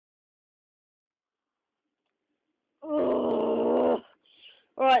Alright,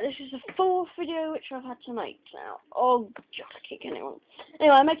 this is the fourth video which I've had to make now. Oh, just kicking it on.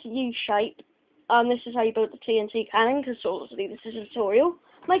 Anyway, I make a U shape. This is how you build the TNT cannon, because obviously this is a tutorial.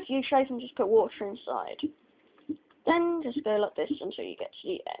 Make a U shape and just put water inside. Then just go like this until you get to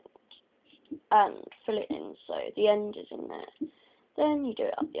the end. And fill it in, so the end is in there. Then you do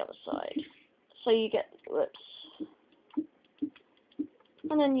it up the other side. So you get, whoops.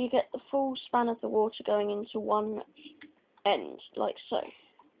 And then you get the full span of the water going into one end, like so.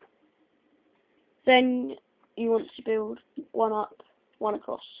 Then you want to build one up, one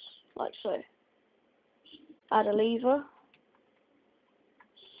across, like so. Add a lever.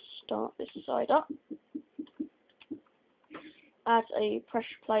 Start this side up. Add a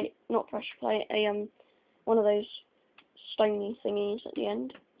pressure plate, not pressure plate, one of those stony thingies at the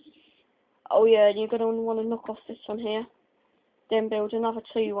end. Oh yeah, and you're going to want to knock off this one here. Then build another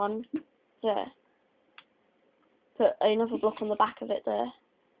 2-1 there. Put another block on the back of it there.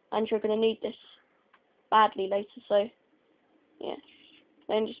 And you're going to need this badly later, so yeah.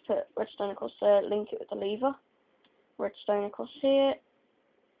 Then just put redstone across there, link it with the lever. Redstone across here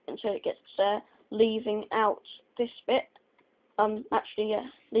until it gets there, leaving out this bit. Actually, yeah,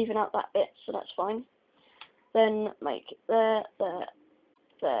 leaving out that bit, so that's fine. Then make it there,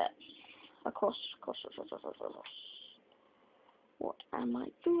 across. What am I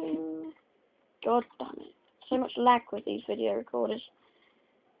doing? God damn it. So much lag with these video recorders.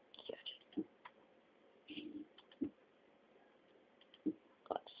 Good.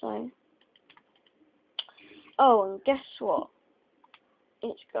 Like so. Oh, and guess what?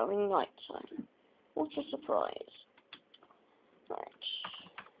 It's going nighttime. What a surprise. Right.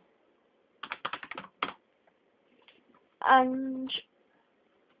 And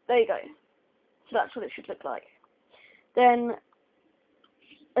there you go. So that's what it should look like. Then,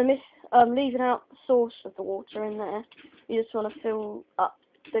 leaving out the source of the water in there, you just want to fill up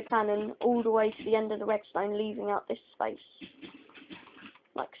the cannon all the way to the end of the redstone, leaving out this space.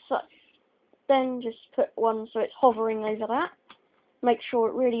 Like so. Then just put one so it's hovering over that. Make sure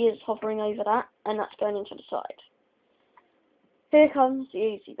it really is hovering over that, and that's going into the side. Here comes the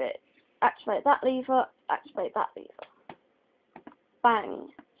easy bit. Activate that lever, activate that lever.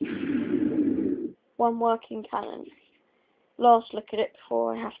 Bang. One working cannon. Last look at it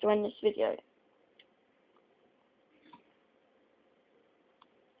before I have to end this video.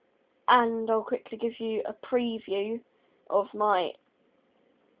 And I'll quickly give you a preview of my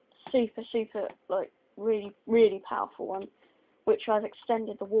super, like, really powerful one, which I've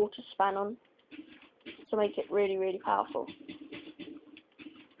extended the water span on to make it really powerful.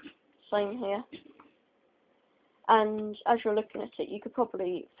 Same here. And as you're looking at it, you could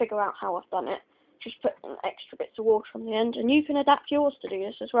probably figure out how I've done it. Just put in extra bits of water on the end, and you can adapt yours to do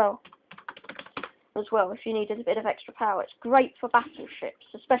this as well. If you needed a bit of extra power. It's great for battleships,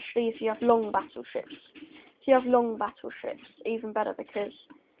 especially if you have long battleships. If you have long battleships, even better, because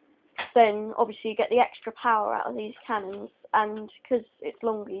then obviously you get the extra power out of these cannons, and because it's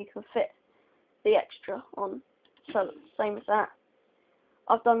longer you can fit the extra on. So same as that.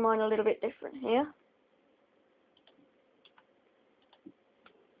 I've done mine a little bit different here.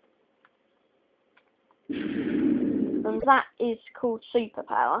 And that is called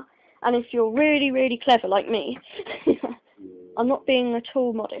superpower. And if you're really clever like me, I'm not being at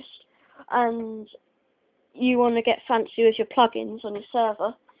all modest, and you want to get fancy with your plugins on your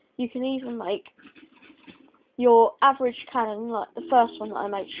server, you can even make your average cannon, like the first one that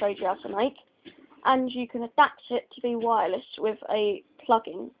I showed you how to make, and you can adapt it to be wireless with a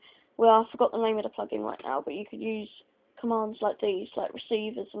plugin. Well, I forgot the name of the plugin right now, but you could use commands like these, like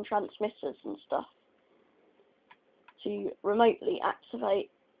receivers and transmitters and stuff, to remotely activate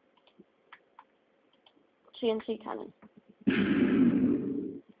TNT cannon.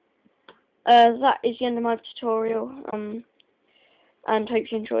 That is the end of my tutorial, and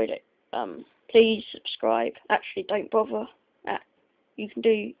hope you enjoyed it. Please subscribe. Actually, don't bother. You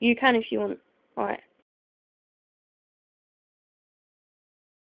can if you want. Alright.